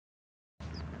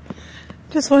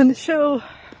Just wanted to show a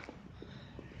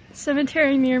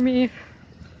cemetery near me.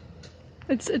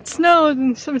 It snowed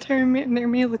and the cemetery near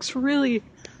me looks really,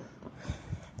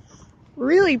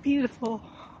 really beautiful.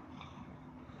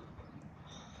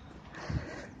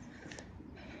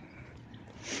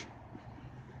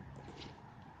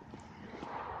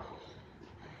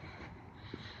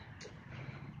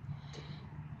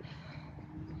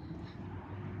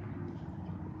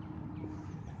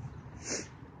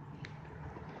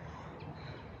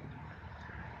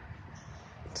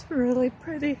 It's really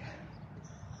pretty.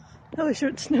 I wish it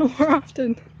would snow more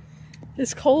often.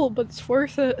 It's cold, but it's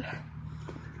worth it. Of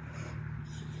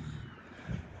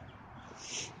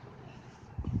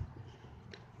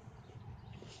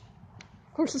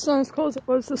course, it's not as cold as it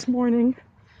was this morning.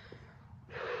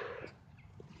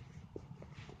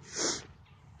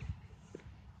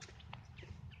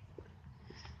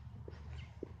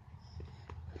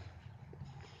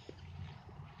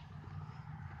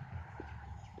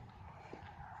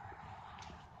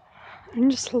 And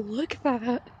just look at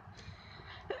that.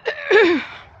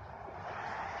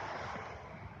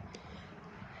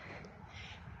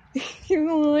 Even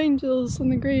the little angels on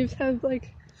the graves have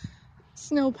like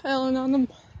snow piling on them.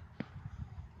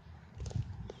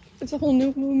 There's a whole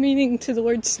new meaning to the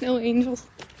word snow angel.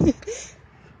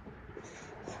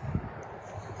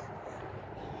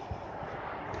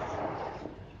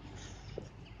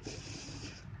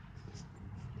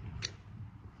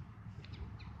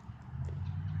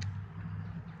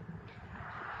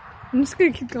 I'm just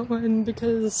gonna keep going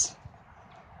because,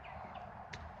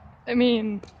 I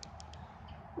mean,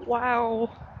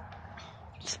 wow.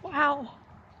 Just wow.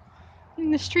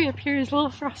 And this tree up here is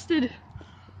little frosted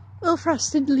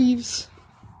leaves.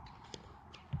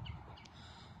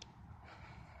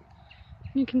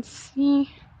 You can see,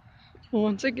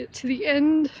 once I get to the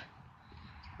end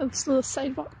of this little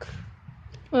sidewalk,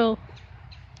 well,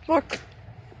 walk,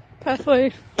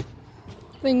 pathway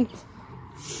thing.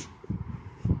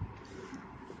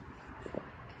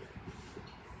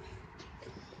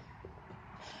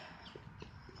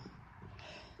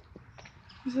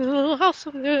 There's a little house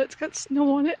over there that's got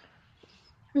snow on it.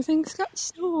 Everything's got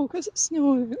snow because it's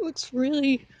snowing. It looks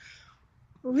really,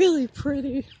 really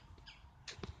pretty.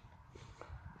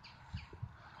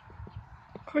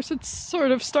 Of course, it's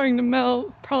sort of starting to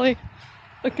melt. Probably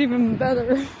looked even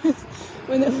better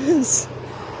when it was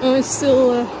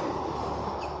still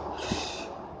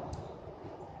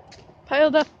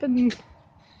piled up and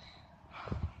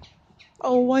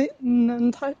all white and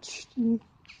untouched and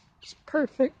just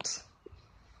perfect.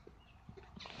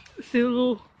 See the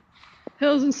little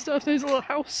hills and stuff. There's a little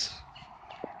house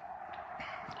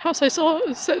I saw it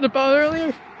was sitting about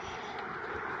earlier.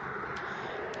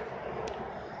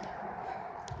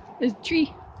 There's a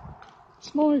tree,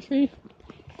 smaller tree.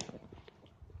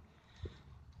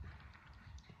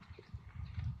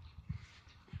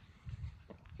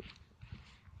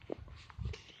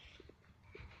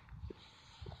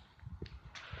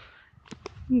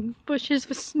 And bushes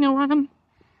with snow on them.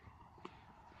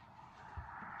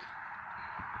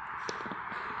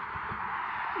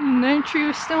 Another tree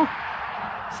with snow.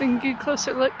 So you can get a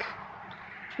closer look.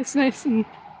 It's nice and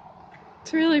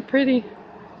it's really pretty.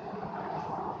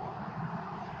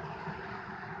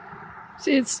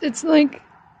 See, it's like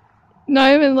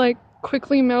not even like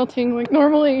quickly melting. Like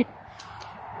normally,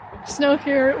 snow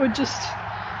here it would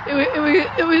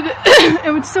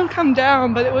it would still come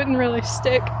down, but it wouldn't really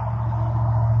stick.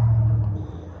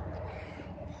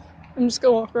 I'm just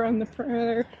gonna walk around the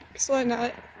perimeter, cause why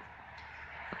not?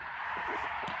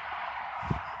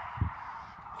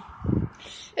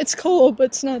 It's cold, but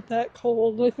it's not that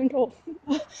cold. I think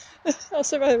I'll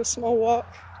survive a small walk.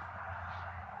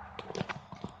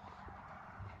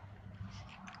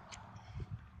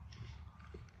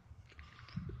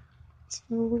 It's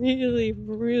really,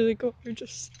 really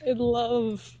gorgeous.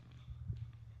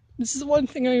 This is one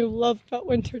thing I love about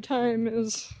wintertime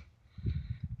is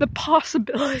the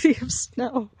possibility of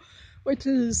snow, which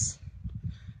is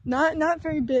not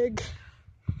very big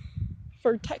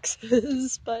for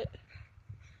Texas, but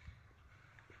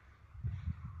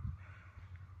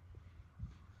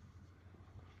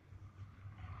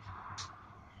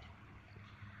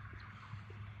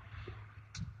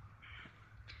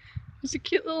there's a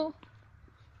cute little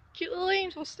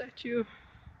angel statue.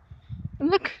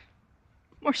 And look,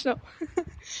 more snow.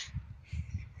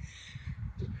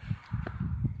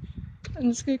 I'm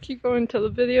just gonna keep going until the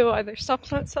video either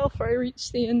stops on itself or I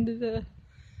reach the end of the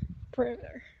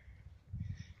perimeter.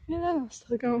 And then I'll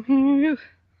still go.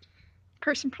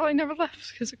 Person probably never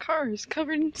left because the car is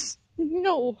covered in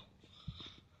snow.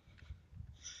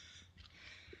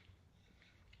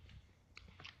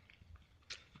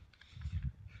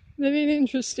 That'd be an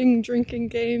interesting drinking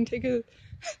game. Take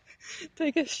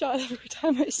a shot every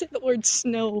time I say the word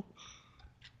snow.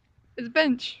 It's a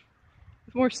bench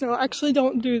with more snow. Actually,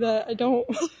 don't do that. I don't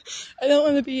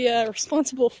want to be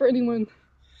responsible for anyone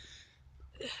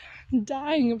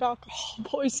dying of alcohol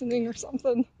poisoning or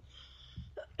something.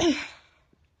 I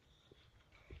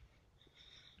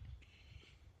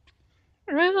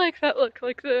really like that look,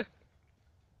 like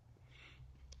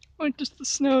just the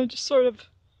snow just sort of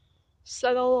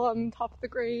settle on top of the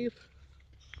grave.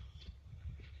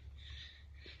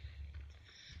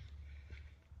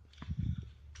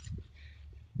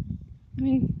 I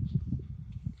mean,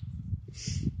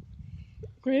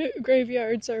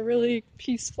 graveyards are really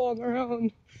peaceful on their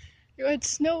own. You add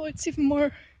snow, it's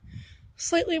even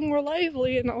slightly more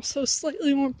lively and also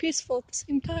slightly more peaceful at the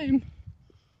same time.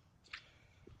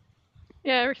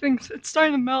 Yeah, it's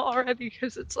starting to melt already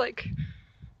because it's like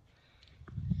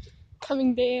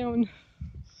coming down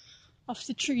off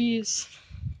the trees.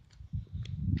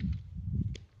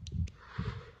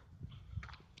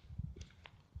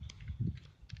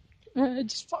 I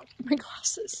just fogged my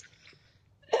glasses.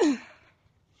 I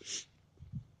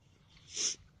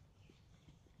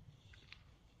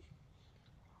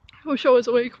wish I was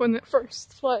awake when it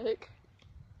first,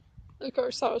 of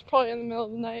course I was probably in the middle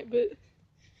of the night, but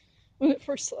when it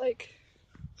first,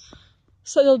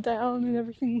 settled down and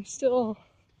everything was still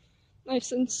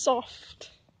nice and soft.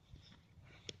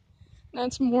 Now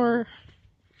it's more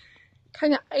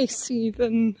kind of icy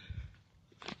than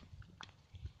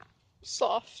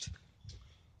soft.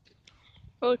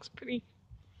 It looks pretty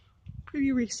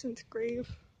recent grave.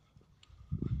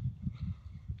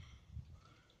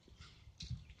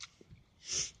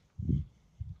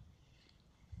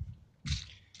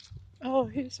 Oh,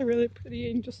 here's a really pretty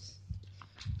angel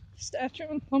statue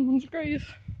on someone's grave.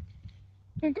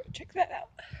 I'm gonna go check that out.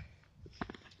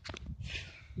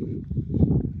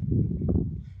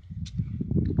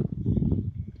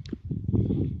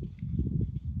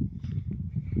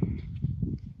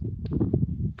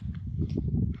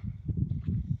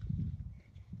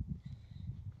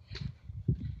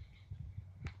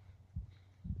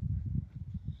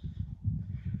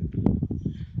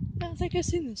 I don't think I've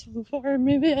seen this one before.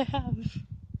 Maybe I have.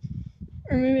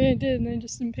 Or maybe I did and I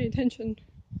just didn't pay attention.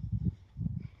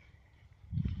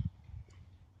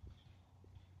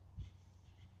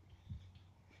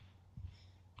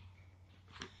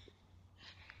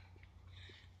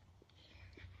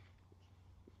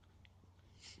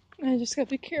 I just gotta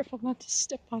be careful not to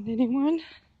step on anyone.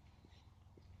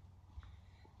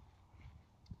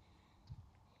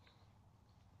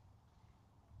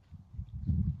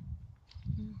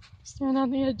 Stand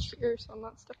on the edge here so I'm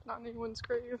not stepping on anyone's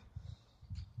grave.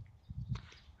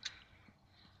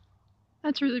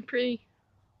 That's really pretty.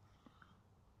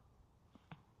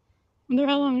 I wonder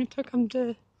how long it took them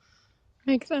to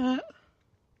make that.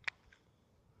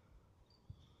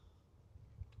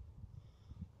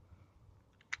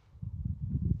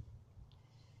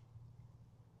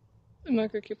 I'm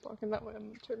not gonna keep walking that way, I'm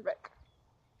gonna turn back.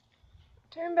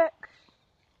 Turn back.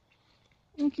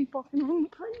 And keep walking on the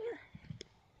perimeter.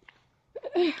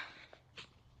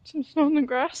 Some snow on the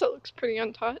grass that looks pretty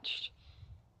untouched.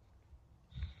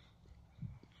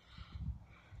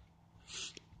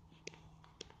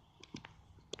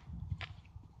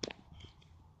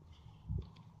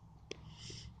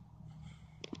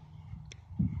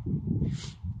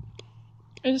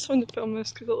 I just wanted to film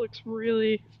this because it looks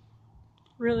really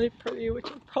pretty, which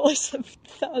I'll probably say for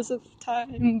the 1,000th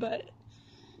time, but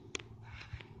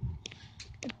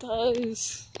it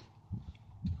does.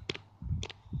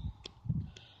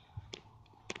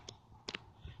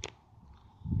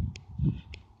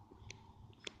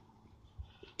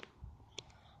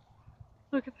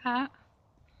 Look at that.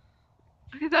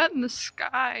 Look at that in the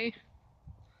sky.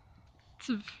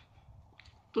 It's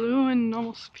blue and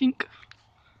almost pink.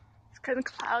 It's kind of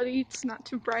cloudy, it's not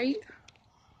too bright.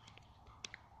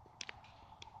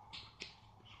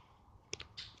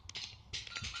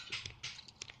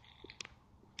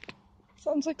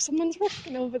 Sounds like someone's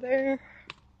working over there.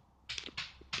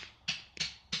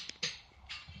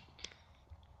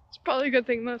 It's probably a good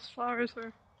thing those flowers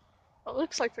are... It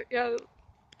looks like that, yeah.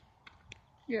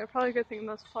 Yeah, probably a good thing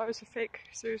those flowers are fake,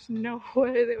 because there's no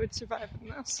way they would survive in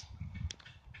this.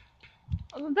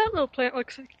 Although that little plant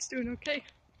looks like it's doing okay.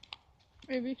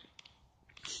 Maybe.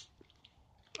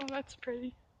 Oh, that's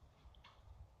pretty.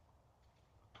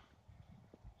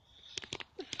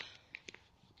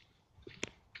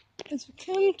 As we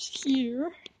come to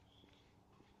here,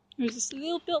 there's this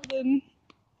little building.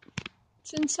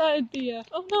 It's inside the,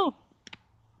 oh no!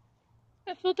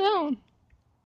 I fell down.